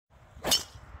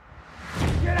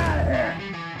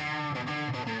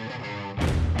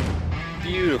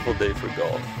beautiful day for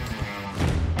golf.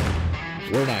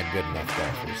 We're not good enough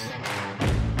golfers.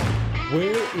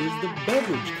 Where is the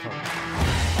beverage cart?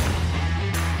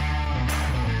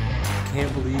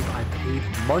 Can't believe I paid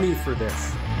money for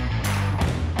this.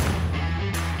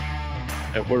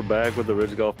 And we're back with the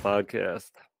Ridge Golf Podcast,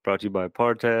 brought to you by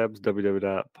Partabs,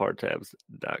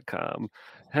 www.partabs.com.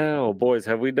 Hell, boys,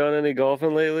 have we done any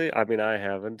golfing lately? I mean, I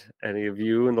haven't. Any of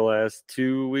you in the last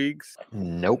 2 weeks?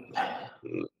 Nope.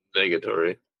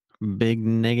 Negatory. Big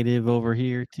negative over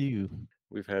here, too.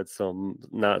 We've had some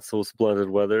not so splendid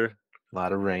weather. A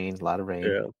lot of rain.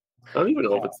 Yeah. I don't even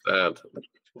know if it's that.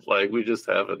 Like, we just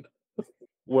haven't.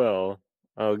 Well,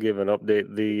 I'll give an update.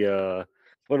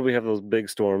 When do we have those big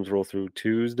storms roll through?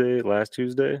 Last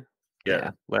Tuesday?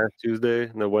 Yeah, last Tuesday.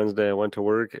 And then Wednesday I went to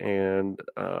work and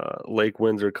Lake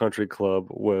Windsor Country Club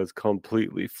was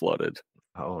completely flooded.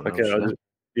 Oh, no Okay,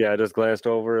 I just glanced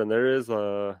over and there is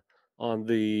on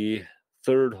the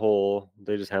third hole,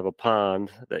 they just have a pond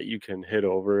that you can hit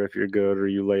over if you're good or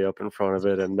you lay up in front of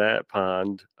it. And that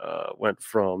pond went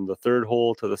from the third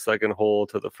hole to the second hole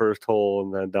to the first hole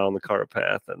and then down the cart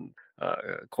path and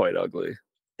quite ugly.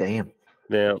 Damn.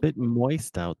 Yeah. A bit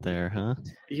moist out there, huh?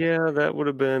 Yeah, that would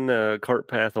have been a cart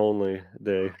path only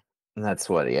day. And that's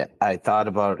what I thought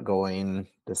about going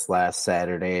this last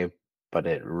Saturday, but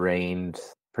it rained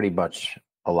pretty much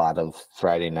a lot of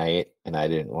Friday night, and I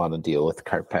didn't want to deal with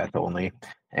cart path only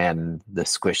and the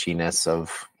squishiness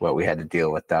of what we had to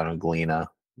deal with down in Galena.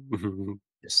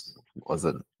 Just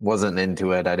wasn't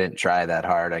into it. I didn't try that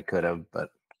hard. I could have, but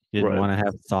Didn't want to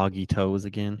have soggy toes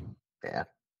again. yeah.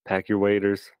 Pack your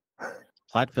waders.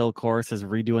 Platteville course is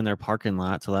redoing their parking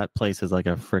lot, so that place is like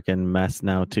a freaking mess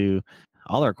now too.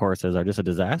 All our courses are just a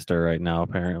disaster right now,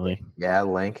 apparently. Yeah,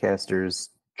 Lancaster's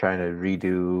trying to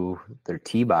redo their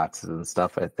tee boxes and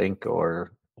stuff, I think,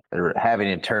 or they're having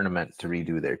a tournament to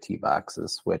redo their tee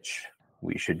boxes, which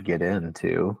we should get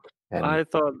into. And I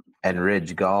thought,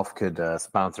 Ridge Golf could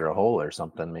sponsor a hole or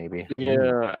something, maybe.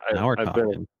 yeah, Now we're I've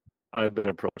talking. been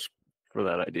approached for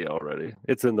that idea already.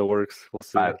 It's in the works. We'll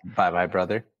see. By my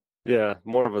brother. Yeah,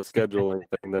 more of a scheduling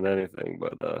thing than anything,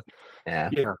 but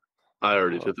Yeah. yeah. I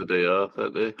already took the day off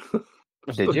that day.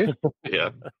 Did you?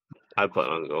 Yeah. I plan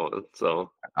on going.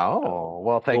 So Oh,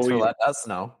 well, thanks for letting us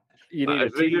know. You need I a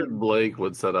figured team. Blake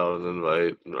would send out an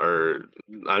invite, or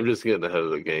I'm just getting ahead of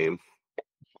the game.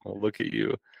 Oh, look at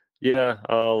you. Yeah,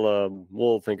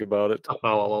 we'll think about it.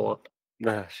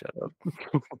 Nah, shut up.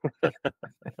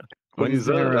 When you When's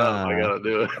said their, it up, I gotta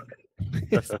do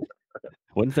it.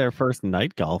 When's their first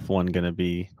night golf one going to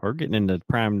be? We're getting into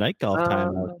prime night golf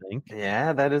time, I think.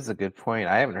 Yeah, that is a good point.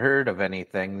 I haven't heard of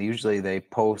anything. Usually they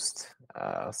post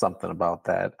something about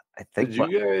that. I think. Did you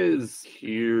guys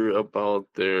hear about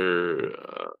their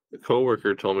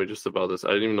coworker told me just about this? I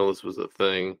didn't even know this was a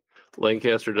thing.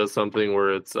 Lancaster does something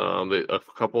where it's a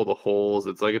couple of the holes.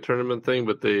 It's like a tournament thing,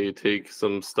 but they take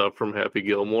some stuff from Happy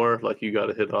Gilmore, like you got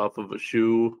to hit off of a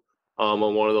shoe on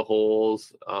one of the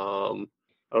holes.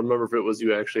 I don't remember if it was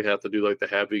you actually have to do like the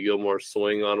Happy Gilmore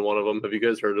swing on one of them. Have you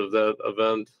guys heard of that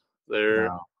event there?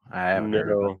 No, I haven't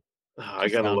heard of it. I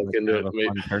gotta Sounds look like into kind it. of a Maybe.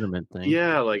 fun tournament thing.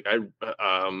 Yeah, like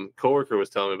coworker was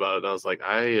telling me about it, and I was like,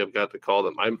 I have got to call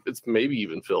them. It's maybe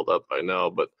even filled up by now,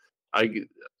 but I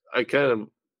kind of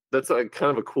that's like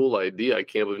kind of a cool idea. I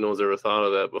can't believe no one's ever thought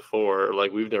of that before.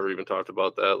 Like we've never even talked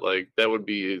about that. Like that would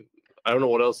be. I don't know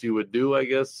what else you would do. I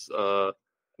guess.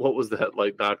 What was that?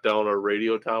 Like knock down a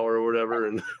radio tower or whatever,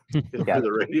 and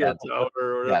the radio tower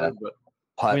or whatever. But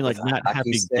I mean, like not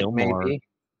Happy Gilmore. maybe.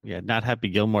 Yeah, not Happy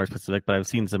Gilmore specific, but I've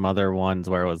seen some other ones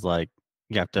where it was like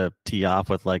you have to tee off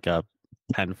with like a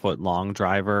 10-foot long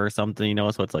driver or something, you know,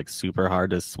 so it's like super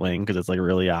hard to swing because it's like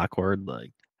really awkward.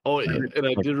 Like, and I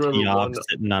like did remember tee off one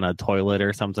sitting on a toilet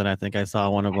or something. I think I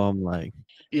saw one of them. Like,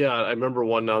 yeah, I remember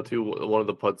one now too. One of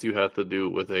the putts you have to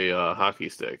do with a hockey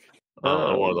stick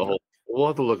on one of the holes. We'll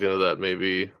have to look into that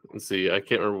maybe and see. I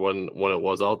can't remember when it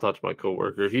was. I'll talk to my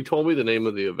coworker. He told me the name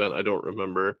of the event. I don't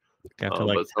remember. you have to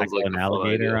like tackle an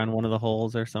alligator on one of the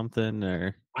holes or something,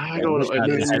 or I don't know.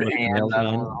 Use And your maybe, hand on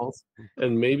one of the holes.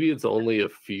 and maybe it's only a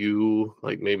few,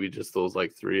 like maybe just those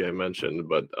like three I mentioned,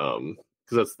 but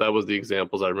because that was the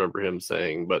examples I remember him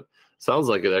saying. But sounds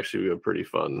like it actually be a pretty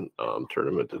fun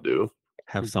tournament to do.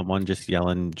 have someone just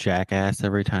yelling jackass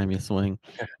every time you swing.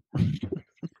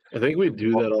 I think we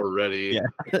do that already.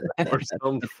 Yeah. Or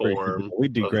some form. We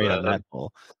do of great on that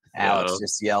hole. Alex Yeah.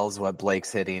 just yells what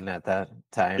Blake's hitting at that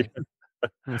time.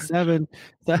 7.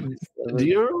 Do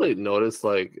you ever like notice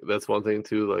like that's one thing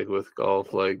too, like with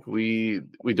golf, like we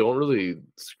don't really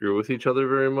screw with each other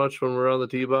very much when we're on the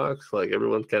tee box. Like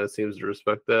everyone kind of seems to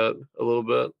respect that a little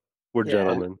bit. We're Yeah.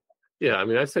 gentlemen. Yeah, I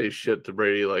mean, I say shit to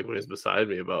Brady like when he's beside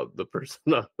me about the person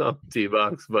on the tee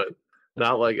box, but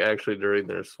not like actually during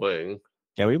their swing.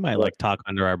 Yeah, we might Right. like talk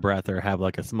under our breath or have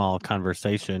like a small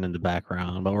conversation in the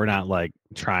background, but we're not like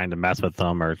trying to mess with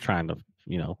them or trying to,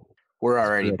 We're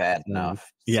already Screw up bad the swing.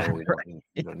 enough. Yeah, So we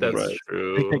don't That's need Right. they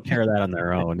true. take care of that on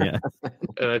their own. Yeah.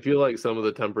 And I feel like some of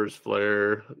the tempers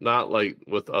flare, not like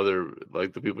with other,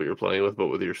 like the people you're playing with, but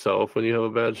with yourself when you have a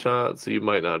bad shot. So you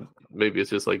might not, maybe it's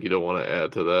just like you don't want to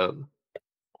add to that.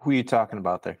 Who are you talking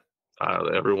about there?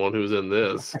 Everyone who's in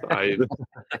this.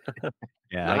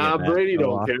 Yeah. I get that Brady so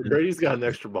don't care. often. Brady's got an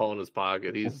extra ball in his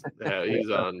pocket. He's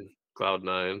on cloud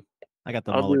 9. I got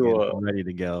the I'll do mulligan ready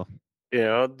to go. Yeah,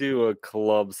 I'll do a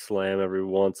club slam every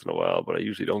once in a while, but I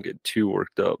usually don't get too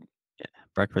worked up.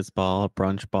 Breakfast ball,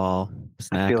 brunch ball,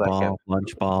 snack feel like ball,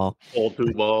 lunch ball. Full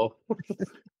 2 ball.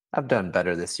 I've done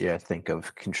better this year, I think,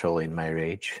 of controlling my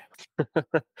rage.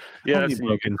 Yeah, Only I've seen you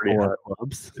broken get pretty 4 hot.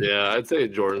 clubs. Yeah, I'd say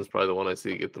Jordan's probably the one I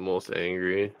see get the most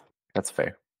angry. That's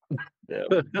fair. Yeah,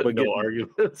 But no getting-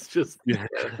 arguments. Just Yeah.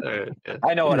 all right, yeah.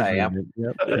 I know what I am.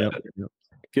 Yep.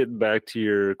 Getting back to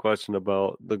your question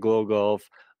about the glow golf,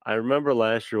 I remember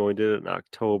last year when we did it in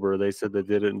October, they said they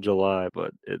did it in July,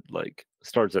 but it like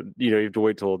starts at you have to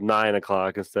wait till 9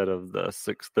 o'clock instead of the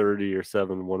 6:30 or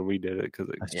 7 when we did it because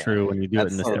That's Yeah. true. When you do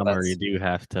it in the That's- summer, that's- you do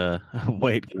have to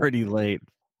wait pretty late.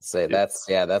 Say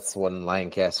that's one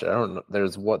Lancaster. I don't know.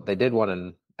 There's what they did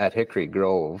one at Hickory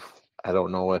Grove. I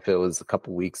don't know if it was a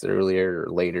couple weeks earlier or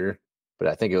later, but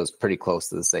I think it was pretty close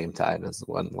to the same time as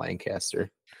one Lancaster.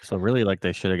 So really, like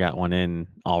they should have got one in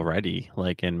already,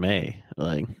 like in May.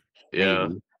 Like Yeah.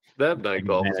 Maybe. That night taking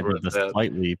golf is advantage where of the it's at.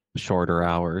 slightly shorter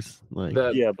hours. Like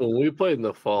Yeah. When we played in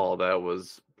the fall, that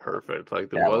was perfect. Like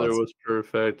the That weather was- was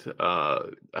perfect.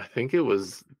 I think it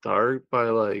was dark by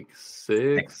like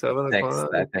 6, 7 Six, o'clock.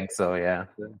 I think so. Yeah.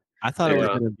 I thought it was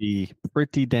Yeah. going to be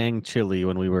pretty dang chilly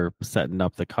when we were setting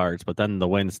up the carts, but then the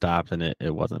wind stopped and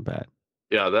it wasn't bad.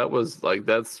 Yeah, that was like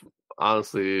that's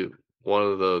honestly one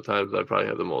of the times I probably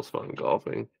had the most fun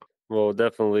golfing. Well,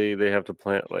 definitely they have to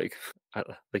plant like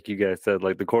you guys said,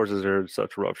 like the courses are in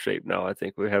such rough shape now. I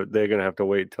think they're gonna have to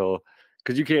wait till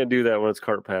because you can't do that when it's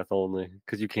cart path only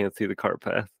because you can't see the cart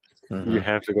path. Mhm. You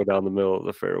have to go down the middle of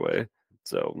the fairway.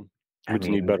 So I we just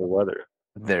need mean, better weather.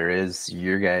 There is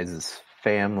your guys'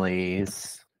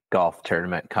 family's golf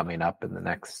tournament coming up in the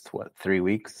next 3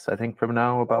 weeks, I think, from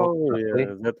now. About Oh roughly?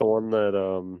 yeah, is that the one that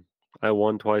I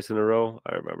won twice in a row?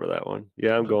 I remember that one.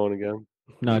 Yeah, I'm going again.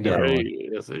 No, You got different one. Right,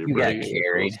 yes, you're You got bragging, it's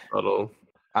carried. so subtle.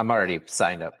 I'm already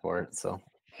signed up for it, so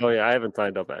Oh yeah, I haven't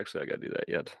signed up actually. I gotta do that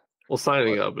yet. Well,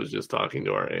 signing up is just talking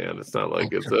to our aunt. It's not like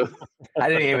it's a I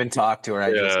didn't even talk to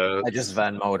her. Yeah. I just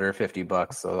Venmo'd her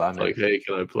 $50, so I'm like, hey,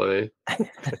 can I play?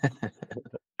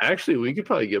 Actually, we could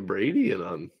probably get Brady in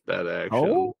on that action.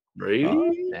 Oh.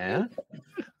 Brady, yeah.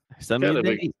 Send me kind a of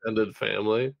date. extended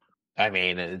family. I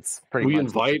mean, it's pretty We much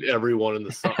invite everyone in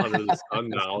the sun under the sun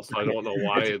now, so I don't know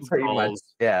why it's pretty called much,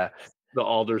 yeah. the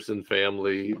Alderson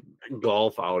family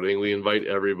golf outing. We invite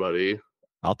everybody.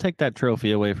 I'll take that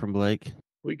trophy away from Blake.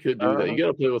 We could do that. You got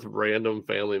to play with random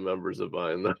family members of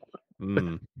mine. though.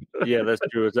 Mm. Yeah, that's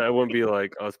true. That wouldn't be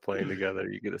like us playing together.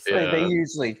 You get a Yeah. set. They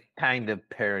usually kind of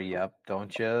pair you up,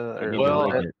 don't you? Or Well,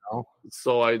 I don't know.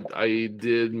 So I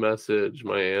did message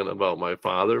my aunt about my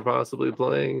father possibly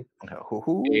playing,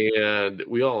 Ooh. and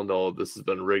we all know this has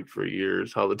been rigged for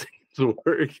years how the teams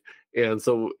work. And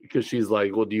so because she's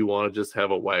like, well, do you want to just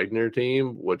have a Wagner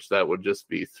team, which that would just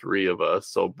be 3 of us,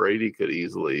 so Brady could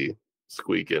easily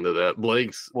squeak into that.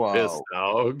 Blake's Whoa. pissed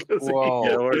now 'cause he- Whoa.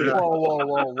 Yeah, we're not- Whoa!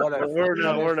 What a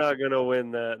We're not gonna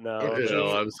win that now. If you know,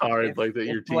 Jake- I'm sorry, if- like that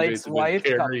your if Blake's teammates have been wife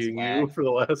comes carrying you back- for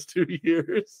the last 2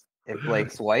 years. If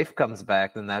Blake's wife comes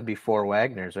back, then that'd be 4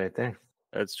 Wagners right there.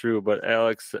 That's true. But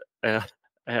Alex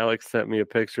sent me a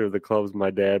picture of the clubs my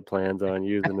dad plans on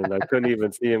using, and I couldn't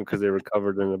even see them because they were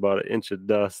covered in about an inch of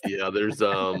dust. Yeah, there's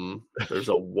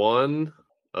a 1,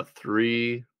 a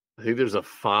 3, I think there's a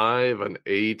 5, an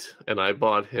 8, and I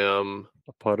bought him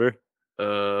A putter.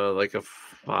 like a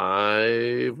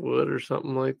 5 wood or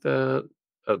something like that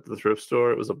at the thrift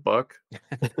store. It was $1.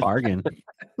 Bargain.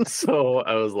 So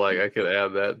I was like, I could add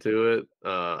that to it.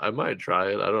 I might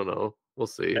try it. I don't know. We'll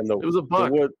see. And It was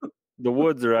 $1. The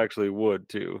woods are actually wood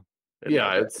too. They're Yeah,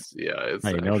 not bad. it's How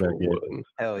you know they're actual good. wood.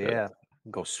 Hell yeah.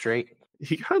 Go straight.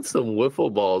 He got some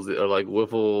wiffle balls or like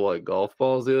wiffle like golf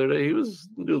balls the other day. He was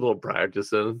doing a little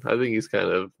practicing. I think he's kind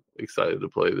of excited to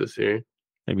play this year.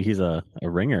 Maybe he's a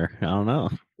ringer. I don't know.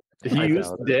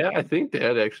 I think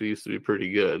Dad actually used to be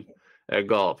pretty good at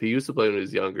golf. He used to play when he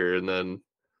was younger, and then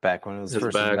Back when it was his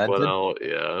first back invented. went out.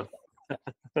 Yeah,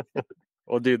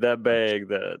 Well, dude, that bag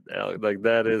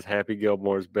that is Happy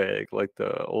Gilmore's bag, like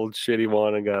the old shitty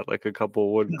one, and got like a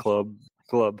couple wood club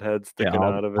heads sticking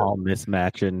out of it. All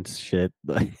mismatching shit.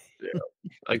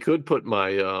 I could put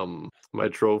my my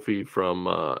trophy from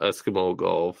Eskimo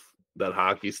Golf, that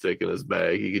hockey stick, in his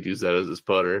bag. He could use that as his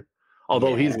putter.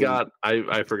 Although he's got,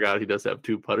 I forgot he does have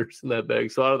 2 putters in that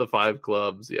bag. So out of the 5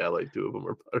 clubs, yeah, like 2 of them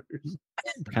are putters.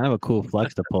 Kind of a cool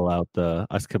flex to pull out the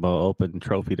Eskimo Open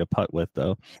trophy to putt with,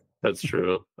 though. That's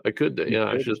true. I could, yeah,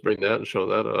 I should just bring that and show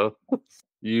that up.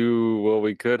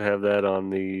 We could have that on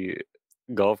the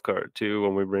golf cart too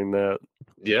when we bring that.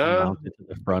 Yeah, Mount it to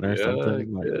the front or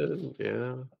something. Good.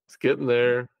 Yeah, it's getting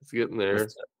there. It's getting there.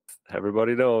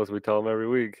 Everybody knows. We tell them every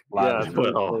week. A lot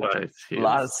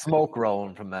Lot of smoke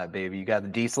rolling from that baby. You got the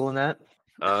diesel in that?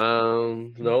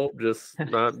 Nope, just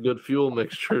not good fuel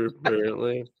mixture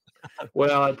apparently.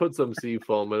 Well, I put some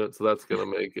seafoam in it, so that's gonna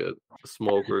make it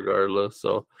smoke regardless.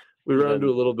 So we ran into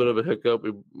a little bit of a hiccup.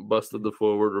 We busted the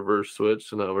forward reverse switch,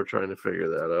 so now we're trying to figure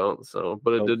that out. So,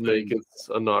 but it did make its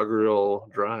inaugural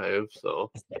drive.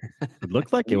 So it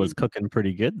looked like it was cooking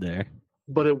pretty good there.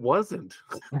 But it wasn't.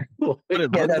 I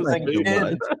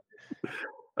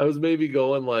was maybe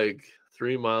going like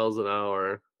 3 miles an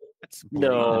hour.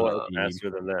 No, faster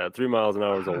than that. 3 miles an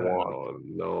hour is a walk.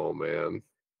 No, man.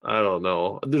 I don't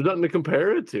know. There's nothing to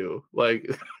compare it to. Like,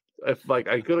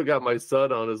 I could have got my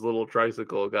son on his little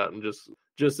tricycle, gotten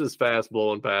just as fast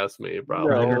blowing past me.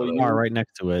 Probably. No, right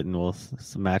next to it, and we'll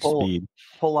match speed.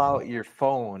 Pull out your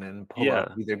phone and pull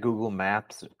out either Google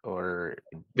Maps or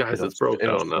guys. It's broke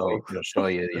down now. It'll show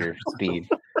you your speed.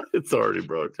 It's already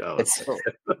broke down.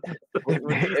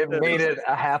 It made it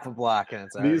a half a block, and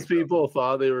these people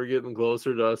thought they were getting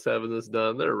closer to us having this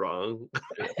done. They're wrong.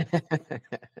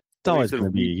 It's always going to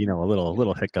be, a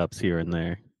little hiccups here and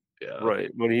there. Yeah. Right.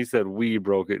 When he said we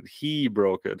broke it, he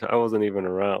broke it. I wasn't even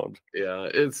around. Yeah.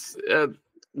 It's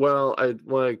when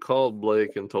I called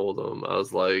Blake and told him, I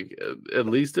was like, at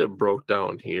least it broke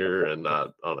down here and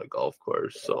not on a golf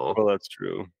course. So well, that's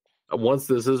true. Once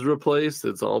this is replaced,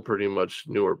 it's all pretty much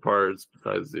newer parts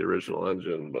besides the original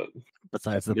engine, but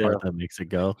besides the part that makes it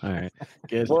go. All right.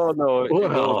 Good. Well, no.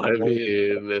 Well, I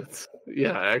mean,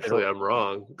 actually, I'm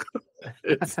wrong.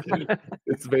 It's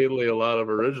mainly a lot of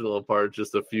original parts,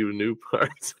 just a few new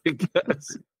parts, I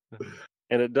guess.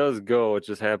 And it does go. It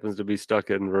just happens to be stuck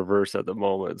in reverse at the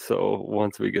moment. So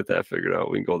once we get that figured out,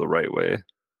 we can go the right way.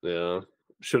 Yeah.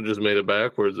 Should have just made it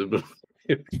backwards.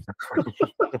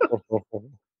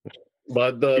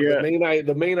 But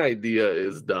the main idea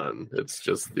is done. It's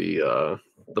just the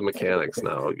mechanics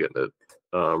now getting it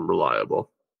reliable.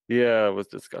 Yeah, it was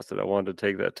discussed. I wanted to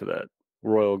take that to that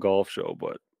Royal Golf Show,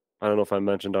 but I don't know if I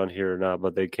mentioned on here or not,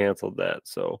 but they canceled that.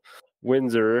 So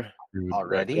Windsor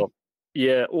already?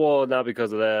 Yeah, well, not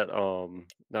because of that,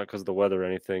 not because of the weather or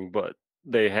anything, but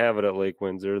they have it at Lake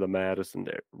Windsor,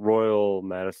 the Royal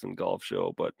Madison Golf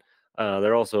Show, but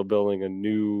they're also building a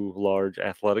new large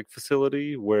athletic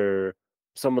facility where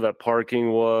some of that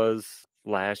parking was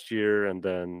last year, and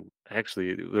then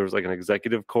actually there was like an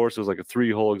executive course. It was like a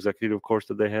 3-hole executive course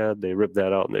that they had. They ripped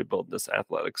that out and they built this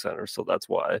athletic center. So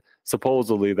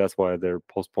supposedly that's why they're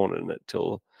postponing it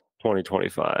till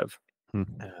 2025.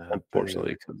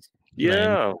 Unfortunately,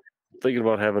 thinking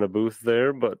about having a booth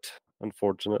there, but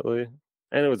unfortunately,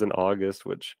 and it was in August,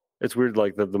 which it's weird.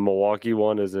 Like the Milwaukee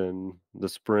one is in the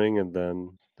spring, and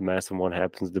then the Madison one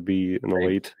happens to be in the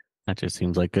late. That just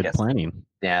seems like good planning.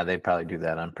 Yeah, they'd probably do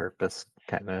that on purpose,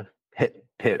 kind of hit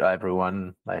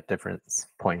everyone at different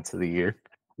points of the year.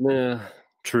 Yeah,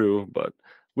 true, but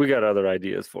we got other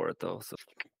ideas for it though. So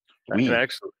me.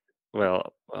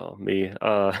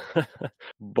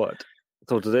 But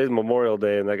so today's Memorial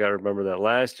Day, and I got to remember that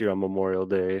last year on Memorial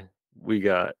Day we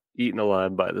got eaten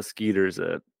alive by the Skeeters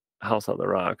at House on the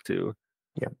Rock too.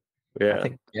 Yep. Yeah.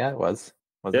 It was.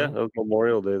 That was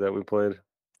Memorial Day that we played.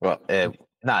 Well,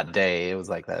 not day. It was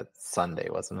like that Sunday,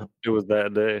 wasn't it? It was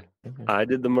that day. Mm-hmm. I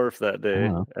did the Murph that day,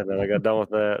 and then I got done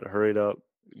with that, hurried up,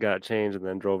 got changed, and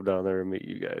then drove down there and meet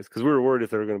you guys because we were worried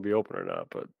if they were going to be open or not.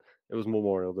 But it was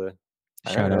Memorial Day.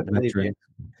 Shout out veterans.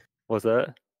 What's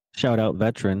that? Shout out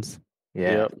veterans.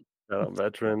 Yeah. Yep. Shout out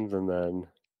veterans, and then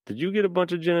did you get a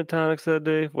bunch of gin and tonics that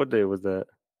day? What day was that?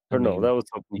 Or no, that was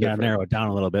something. You got to narrow it down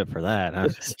a little bit for that. Huh?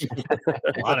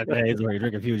 A lot of days where you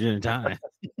drink a few gin and tonics.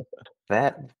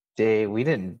 That day we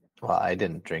didn't. Well, I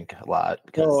didn't drink a lot.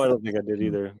 No, I don't think I did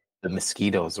either. The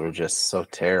mosquitoes were just so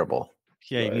terrible.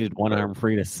 Yeah, you needed one arm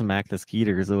free to smack the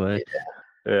skeeters away.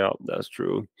 Yeah, that's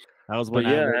true. That was when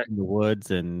I was in the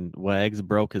woods and Wags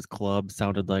broke his club.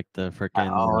 Sounded like the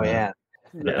freaking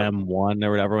the M1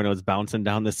 or whatever when it was bouncing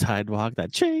down the sidewalk.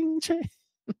 That ching ching.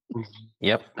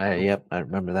 Yep, I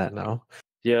remember that now.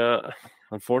 Yeah,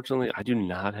 unfortunately, I do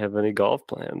not have any golf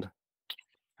planned.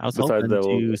 I was Besides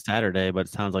hoping that, to Saturday, but it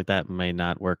sounds like that may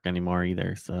not work anymore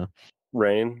either. So,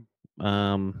 rain.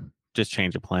 just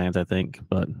change of plans, I think,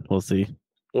 but we'll see.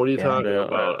 What are you Yeah. talking Yeah,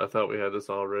 about? I thought we had this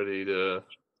all ready to.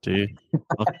 Do you?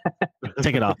 I'll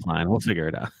take it offline. We'll figure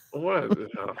it out. What?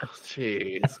 Oh,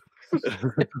 jeez. We'll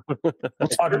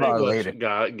talk Pretty about it much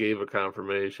later. gave a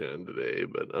confirmation today,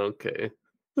 but okay.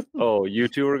 Oh, you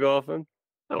two are golfing?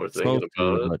 Now we're thinking Supposed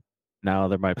about to, it. but now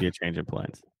there might be a change in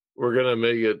plans. We're gonna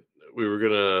make it. We were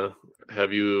gonna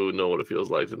have you know what it feels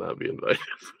like to not be invited.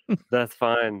 That's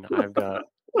fine.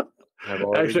 I've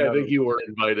already Actually, I got think it. you were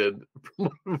invited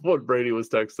from what Brady was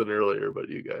texting earlier, but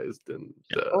you guys didn't.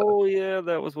 Oh yeah,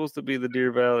 that was supposed to be the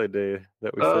Deer Valley day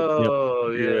that we said. Oh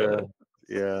yeah.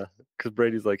 Yeah. Because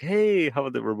Brady's like, hey, how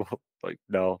about that? We're both like,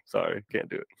 no, sorry, can't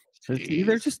do it.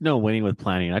 There's just no winning with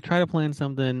planning. I try to plan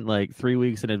something like 3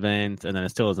 weeks in advance, and then it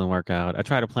still doesn't work out. I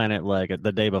try to plan it like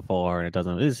the day before, and it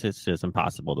doesn't. It's just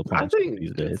impossible to plan I think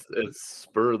these days. it's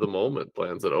spur of the moment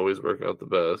plans that always work out the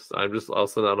best. I'll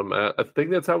send out a map. I think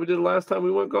that's how we did it last time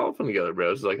we went golfing together, bro. I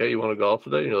was just like, hey, you want to golf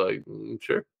today? And you're like,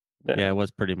 sure. Yeah, it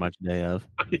was pretty much day of.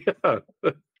 Yeah.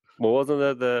 Well, wasn't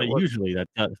that But usually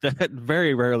that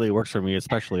very rarely works for me,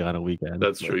 especially on a weekend.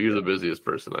 That's true. You're the busiest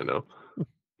person I know.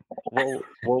 what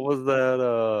was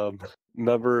that?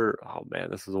 Remember? Oh man,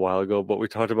 this was a while ago, but we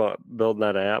talked about building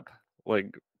that app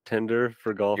like Tinder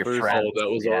for golfers. friends. Oh, that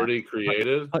was Yeah. already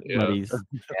created. Putt Yeah. buddies.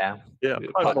 Yeah. Yeah, Yeah,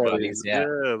 Putt Putt Buddies. Buddies, yeah.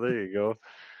 Yeah, there you go.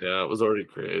 Yeah, it was already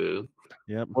created.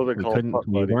 Yep. What are they called? Putt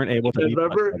We Buddies? weren't able to be putt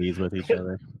Remember- buddies with each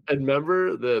other. And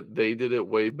remember that they did it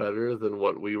way better than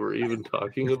what we were even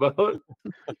talking about.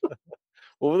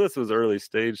 Well, this was early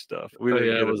stage stuff. Oh,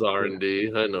 yeah, it was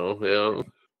R&D. I know. Yeah.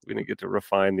 We didn't get to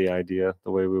refine the idea the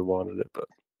way we wanted it, but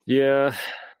yeah,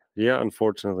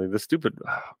 unfortunately, this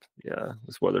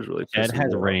weather's really. It pissing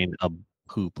has me off. rained a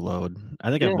poop load. I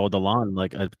think Yeah. I've mowed the lawn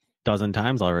like a dozen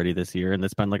times already this year, and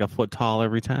it's been like a foot tall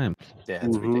every time. Yeah,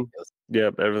 it's Mhm. ridiculous.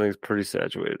 Yep, everything's pretty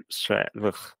saturated.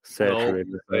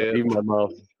 Saturated. say it. Even my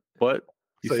mouth. What?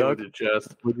 You Say it suck? with your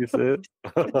chest. Would you say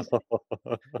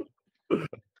it?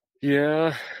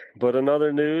 Yeah, but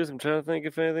another news. I'm trying to think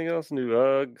if anything else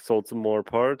new. Sold some more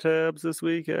par tabs this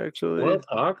week. Actually, Well,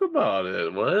 talk about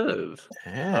it. What?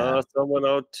 Yeah. someone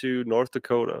out to North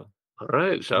Dakota. All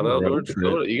right. Shout Ooh, out road North trip.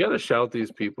 Dakota. You got to shout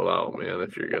these people out, man,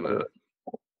 if you're going to.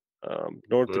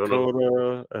 North I don't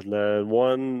know. Dakota, and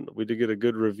then we did get a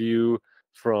good review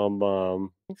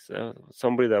from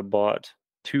somebody that bought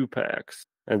 2 packs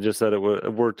and just said it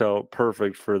worked out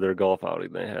perfect for their golf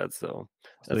outing they had. So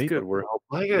that's Sweet. good. We're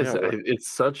Like I said, it's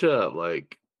such a,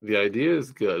 like, the idea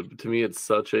is good, but to me, it's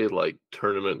such a, like,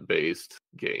 tournament-based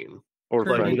game. or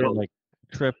Like, friends. you don't- like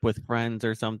trip with friends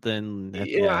or something. That's-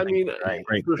 Yeah, I mean, right.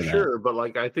 Great for for that. sure. But,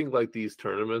 like, I think, like, these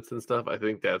tournaments and stuff, I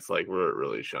think that's, like, where it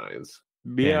really shines.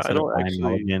 Yeah, I instead of don't buying actually.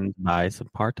 mulligans, buy some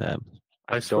par tabs.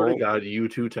 I swear to don't- God, you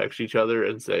two text each other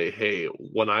and say, "Hey,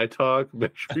 when I talk,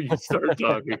 make sure you start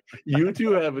talking." You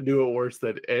two have to do it worse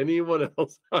than anyone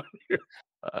else on here.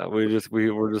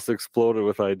 We were just exploded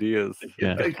with ideas.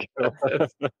 Yeah. God.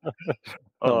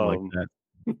 Something like that.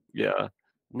 Yeah.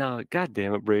 No, God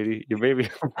damn it, Brady. You maybe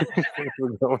I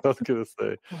forgot what I was gonna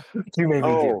say. You made me do.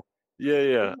 Oh,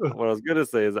 yeah. What I was gonna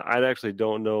say is I actually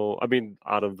don't know. I mean,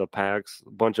 out of the packs,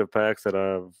 a bunch of packs that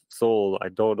I've sold, I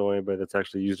don't know anybody that's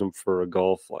actually used them for a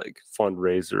golf like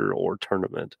fundraiser or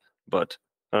tournament. But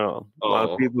I don't know. A lot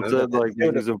Oh, of people and said the- like they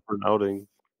use them for an outing.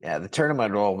 Yeah, the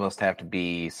tournament will almost have to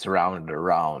be surrounded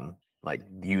around like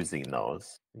using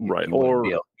those. Right,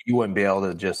 You wouldn't be able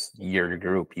to just your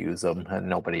group use them and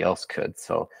nobody else could.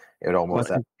 So it would almost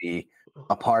Well, have to be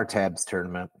a par tabs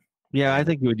tournament. Yeah, I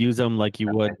think you would use them like you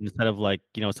would instead of like,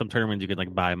 some tournaments you could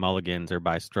like buy mulligans or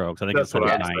buy strokes. I think That's instead what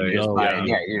of I'm buying saying. You're just those, buying,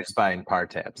 you're just buying par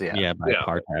tabs. Yeah. buy Yeah.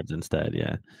 par tabs instead.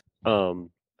 Yeah.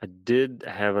 I did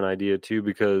have an idea too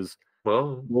because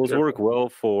Well, those yeah. work well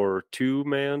for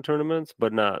 2-man tournaments,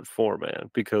 but not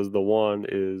 4-man because the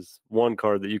one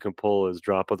card that you can pull is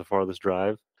drop of the farthest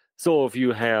drive. So if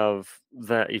you have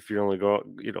that, if you're only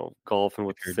golfing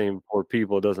with the same 4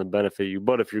 people, it doesn't benefit you.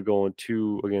 But if you're going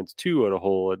 2 against 2 at a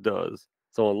hole, it does.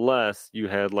 So unless you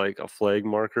had like a flag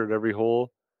marker at every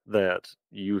hole that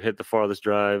you hit the farthest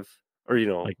drive, or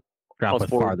Like drop plus with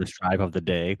 4 farthest drive of the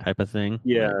day type of thing.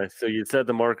 Yeah, so you set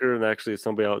the marker, and actually, if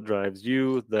somebody outdrives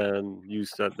you, then you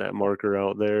set that marker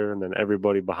out there, and then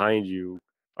everybody behind you,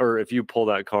 or if you pull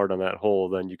that card on that hole,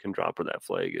 then you can drop where that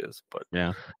flag is. But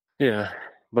Yeah.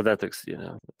 but that takes it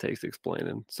takes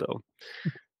explaining. So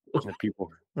if people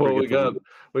Well, we get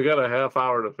we got a half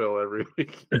hour to fill every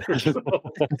week. So,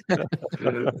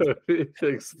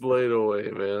 explain away,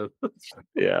 man.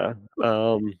 Yeah.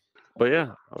 But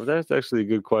yeah, that's actually a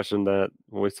good question. That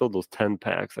when we sold those 10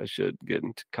 packs, I should get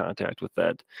into contact with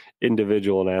that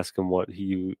individual and ask him what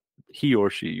he or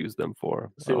she used them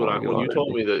for. See, when you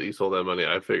told me that you sold that money,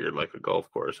 I figured like a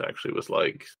golf course actually was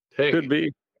like, hey, could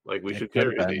be. like we It should could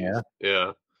have carry been, these.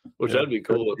 Yeah. Which Yeah, that'd be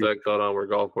could cool if be. that caught on where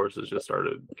golf courses just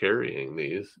started carrying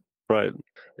these. Right.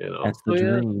 You know, That's the Oh, yeah.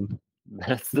 dream.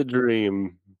 That's the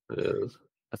dream. it is.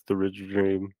 That's the rich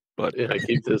dream. But Yeah,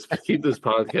 keep this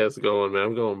podcast going, man.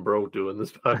 I'm going broke doing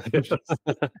this podcast.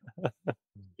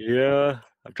 yeah,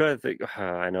 I'm trying to think.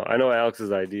 I know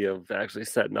Alex's idea of actually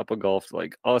setting up a golf,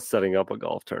 like us setting up a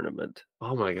golf tournament.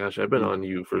 Oh my gosh, I've been on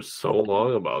you for so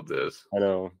long about this. I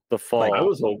know the fall. Like,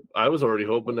 I was already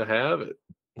hoping to have it.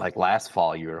 Like last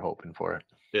fall, you were hoping for it.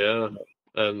 Yeah.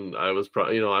 And I was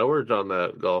probably, I worked on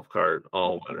that golf cart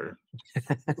all winter.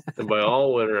 And by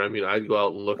all winter, I mean, I'd go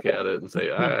out and look at it and say,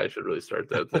 I should really start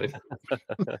that thing.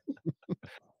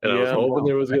 And I was Yeah, hoping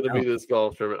there was going to I be this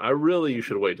golf tournament. You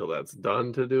should wait till that's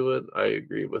done to do it. I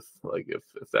agree with like if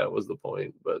that was the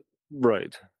point, but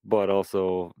right, but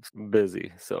also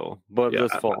busy. So, but Yeah,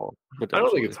 this fall, I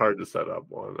don't think it's hard to set up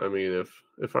one. I mean,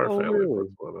 if our family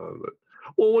puts one on, but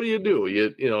well, what do?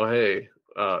 Hey,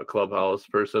 clubhouse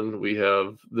person, we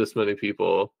have this many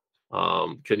people.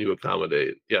 Can you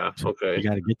accommodate? Yeah, okay. You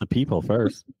got to get the people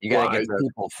first. You gotta Well, get the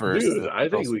people first. Dude, I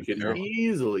think Those we are could true.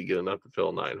 easily get enough to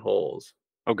fill 9 holes.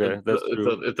 Okay, that's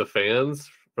true. If the fans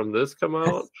from this come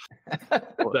out,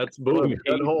 that's boom.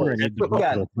 10 holes.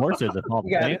 got- Horses if all the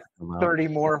you got fans come out. 30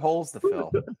 more holes to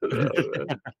fill.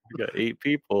 We got 8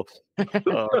 people.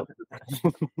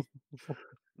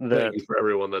 Thank you for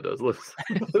everyone that does listen.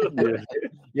 Yeah.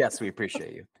 Yes, we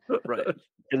appreciate you. Right.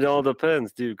 It all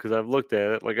depends, dude, because I've looked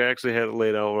at it. Like, I actually had it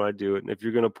laid out where I do it. And if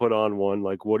you're going to put on one,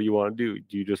 like, what do you want to do?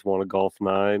 Do you just want to golf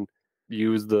 9,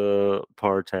 use the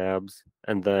par tabs,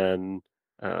 and then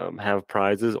have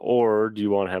prizes? Or do you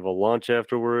want to have a lunch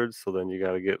afterwards? So then you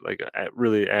got to get, like, a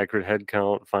really accurate head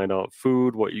count, find out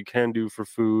food, what you can do for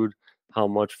food, how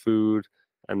much food,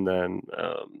 and then,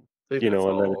 and then if you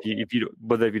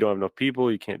don't have enough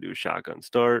people, you can't do a shotgun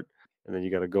start, and then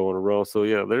you got to go in a row. So,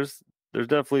 yeah, there's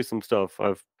definitely some stuff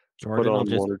I've Jordan will on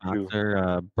just one or two.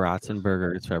 sponsor brats and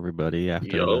burgers for everybody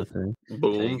after Yup. the thing. There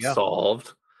boom, you go.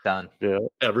 solved. Done. Yeah.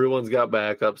 Everyone's got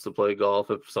backups to play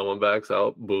golf. If someone backs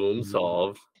out, boom, Mhm.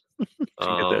 solved. You get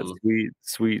that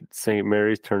sweet St.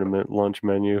 Mary's tournament lunch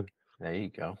menu. There you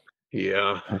go.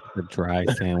 Yeah. That's the dry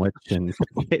sandwich and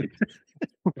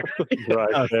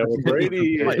Right.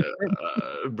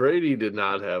 Brady did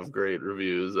not have great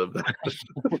reviews of that.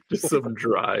 Just some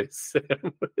dry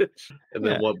sandwich, and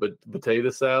then Yeah. potato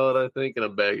salad, I think, and a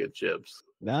bag of chips.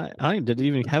 did it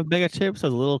even have a bag of chips? It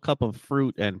was a little cup of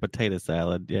fruit and potato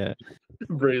salad. Yeah,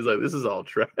 Brady's like, this is all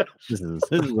trash. this is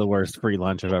the worst free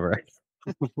lunch I've ever had.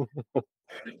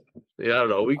 Yeah, I don't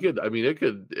know.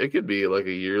 It could be like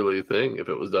a yearly thing if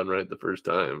it was done right the first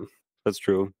time. That's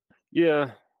true.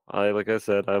 Yeah. Like I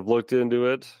said, I've looked into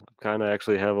it. Kind of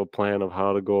actually have a plan of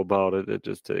how to go about it. It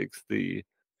just takes the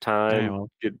time, well,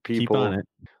 get Keep people. on it.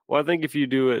 Well, I think if you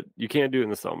do it, you can't do it in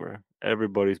the summer.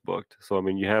 Everybody's booked. So, I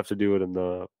mean, you have to do it in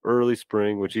the early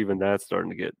spring, which even that's starting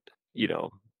to get,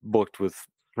 booked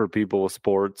for people with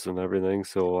sports and everything.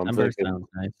 So I'm September thinking sounds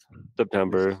nice.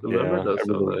 September. September Yeah, does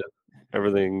sound nice.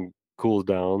 everything cools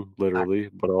down literally,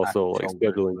 but also like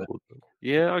October, scheduling. but- cools down.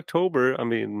 Yeah, October. I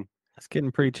mean, It's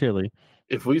getting pretty chilly.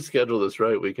 If we schedule this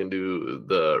right, we can do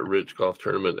the Rich Golf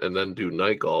Tournament and then do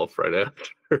night golf right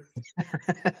after.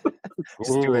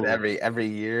 Just do it Ooh. every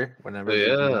year whenever.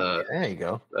 Yeah. There you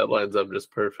go. That lines up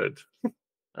just perfect.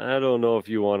 I don't know if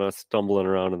you want us stumbling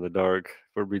around in the dark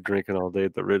or be drinking all day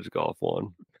at the Ridge Golf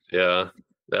one. Yeah,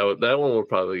 that one will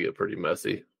probably get pretty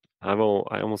messy. I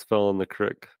almost fell in the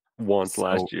creek once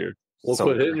last year. We'll So-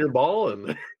 quit hitting your ball in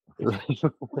there.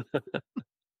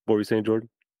 What were you saying, Jordan?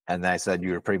 And I said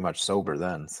you were pretty much sober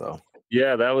then. So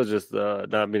Yeah, that was just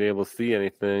not being able to see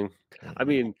anything. I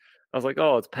mean, I was like,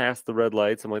 oh, it's past the red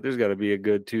lights. I'm like, there's got to be a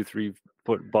good 2-3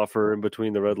 foot buffer in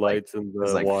between the red lights and it was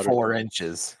the like water. 4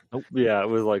 inches. Oh, yeah, it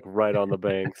was like right on the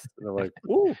banks. And I'm like,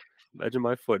 woo! Imagine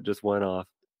my foot just went off.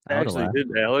 I would've Actually, laughed.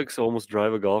 did Alex almost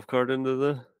drive a golf cart into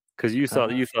the? Because you thought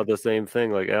the same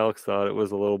thing. Like Alex thought it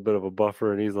was a little bit of a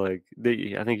buffer, and he's like,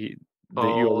 I think he. that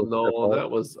you Oh almost no, stepped off. that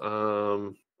was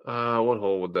what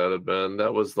hole would that have been?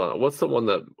 That was what's the one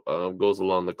that goes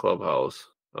along the clubhouse?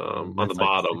 On the That's like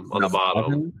bottom. On the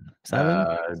bottom.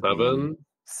 Seven? 7,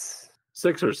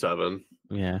 6 or 7.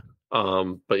 Yeah.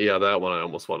 But yeah, that one I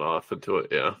almost went off into it.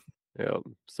 Yeah. Yeah.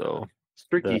 So It's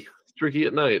tricky. It's tricky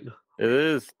at night. It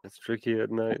is. It's tricky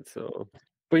at night. So,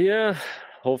 but yeah,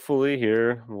 hopefully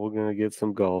here we're gonna get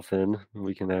some golf in.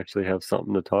 We can actually have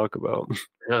something to talk about.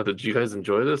 Yeah, did you guys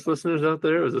enjoy this, listeners out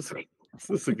there? Was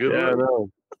this a good Yeah, I one? know.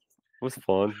 It was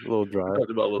fun. A little drive. Talked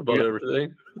about Yeah.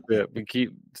 everything. Yeah, we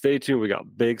stay tuned. We got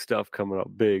big stuff coming up.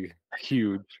 Big,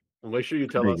 huge. Well, make sure you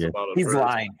tell Pretty us good. about it. He's first.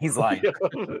 lying. He's lying.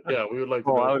 Yeah, we would like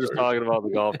to Oh, know I was just first. talking about the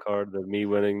golf card, the me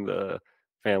winning the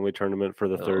family tournament for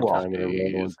the third Well, time in a row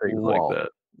and geez. things Well, like that.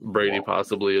 Brady Whoa.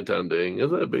 possibly attending.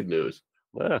 Isn't that big news?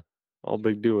 Yeah, all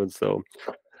big doing. So,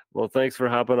 well, thanks for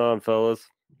hopping on, fellas.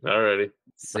 Alrighty.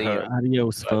 See ya.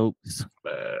 Adios, folks.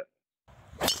 Bye.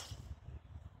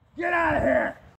 Get out of here!